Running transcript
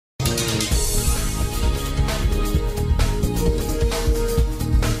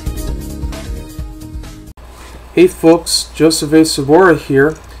Hey folks, Joseph A. Sobora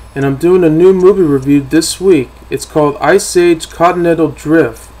here, and I'm doing a new movie review this week. It's called Ice Age Continental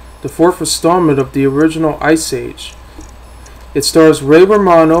Drift, the fourth installment of the original Ice Age. It stars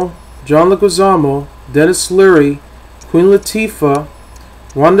Romano, John Leguizamo, Denis Leary, Queen Latifah,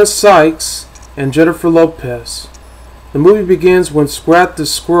 Wanda Sykes, and Jennifer Lopez. The movie begins when Scrat the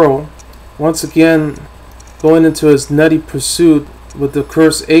Squirrel, once again going into his nutty pursuit with the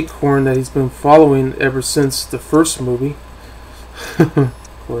cursed acorn that he's been following ever since the first movie. Of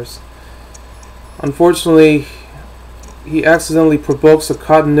course. Unfortunately, he accidentally provokes a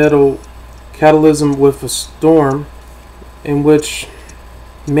continental catalysm with a storm in which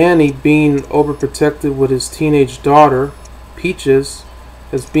Manny, being overprotected with his teenage daughter, Peaches,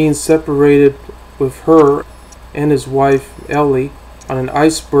 is being separated with her and his wife, Ellie, on an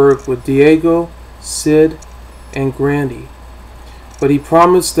iceberg with Diego, Sid, and Grandy. But he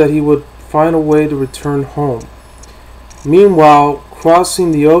promised that he would find a way to return home. Meanwhile,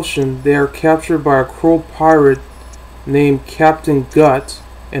 crossing the ocean, they are captured by a cruel pirate named Captain Gut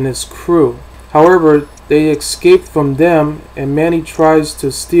and his crew. However, they escape from them, and Manny tries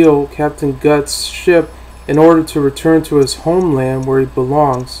to steal Captain Gut's ship in order to return to his homeland where he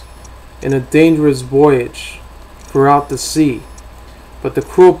belongs in a dangerous voyage throughout the sea. But the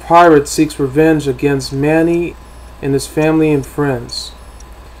cruel pirate seeks revenge against Manny and his family and friends.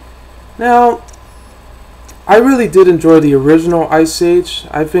 Now, I really did enjoy the original Ice Age.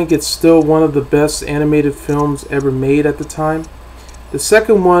 I think it's still one of the best animated films ever made at the time. The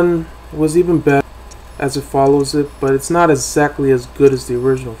second one was even better as it follows it, but it's not exactly as good as the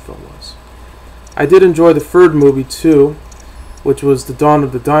original film was. I did enjoy the third movie too, which was The Dawn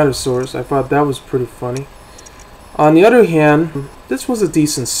of the Dinosaurs. I thought that was pretty funny. On the other hand, this was a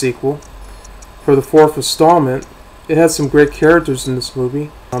decent sequel for the fourth installment. It had some great characters in this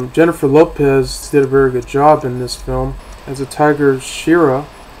movie. Jennifer Lopez did a very good job in this film as a tiger Shira,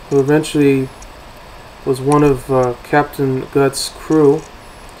 who eventually was one of Captain Gut's crew,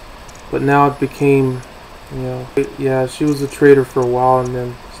 but now it became, yeah, she was a traitor for a while, and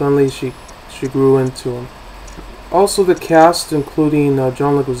then suddenly she grew into him. Also, the cast, including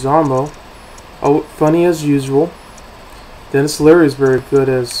John Leguizamo, funny as usual. Denis Leary is very good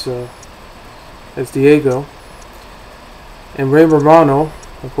as Diego. And Romano,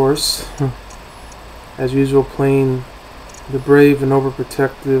 of course, as usual, playing the brave and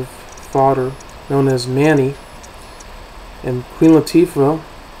overprotective father known as Manny. And Queen Latifah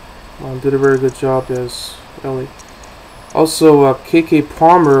did a very good job as Ellie. Also, Keke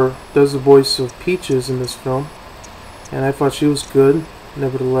Palmer does the voice of Peaches in this film, and I thought she was good,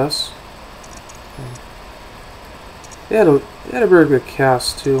 nevertheless. They had a very good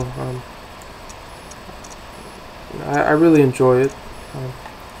cast too. I really enjoy it.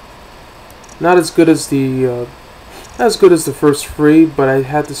 Not as good as the first three, but I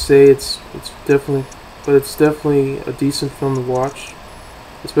had to say it's definitely a decent film to watch,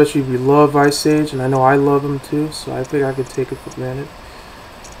 especially if you love Ice Age, and I know I love them too, so I think I could take it for granted.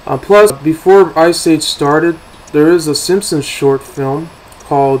 Plus, before Ice Age started, there is a Simpsons short film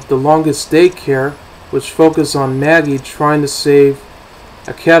called The Longest Daycare, which focuses on Maggie trying to save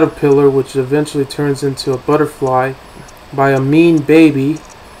a caterpillar, which eventually turns into a butterfly by a mean baby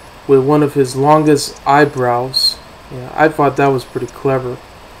with one of his longest eyebrows. Yeah, I thought that was pretty clever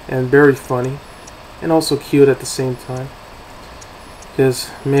and very funny, and also cute at the same time.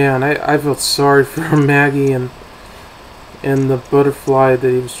 Because, man, I felt sorry for Maggie and the butterfly that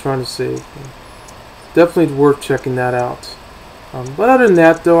he was trying to save. Definitely worth checking that out. But other than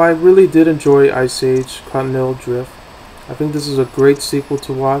that, though, I really did enjoy Ice Age Continental Drift. I think this is a great sequel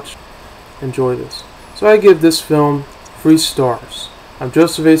to watch. Enjoy this. So I give this film 3 stars. I'm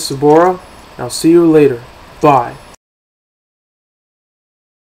Joseph A. Sobora, and I'll see you later. Bye.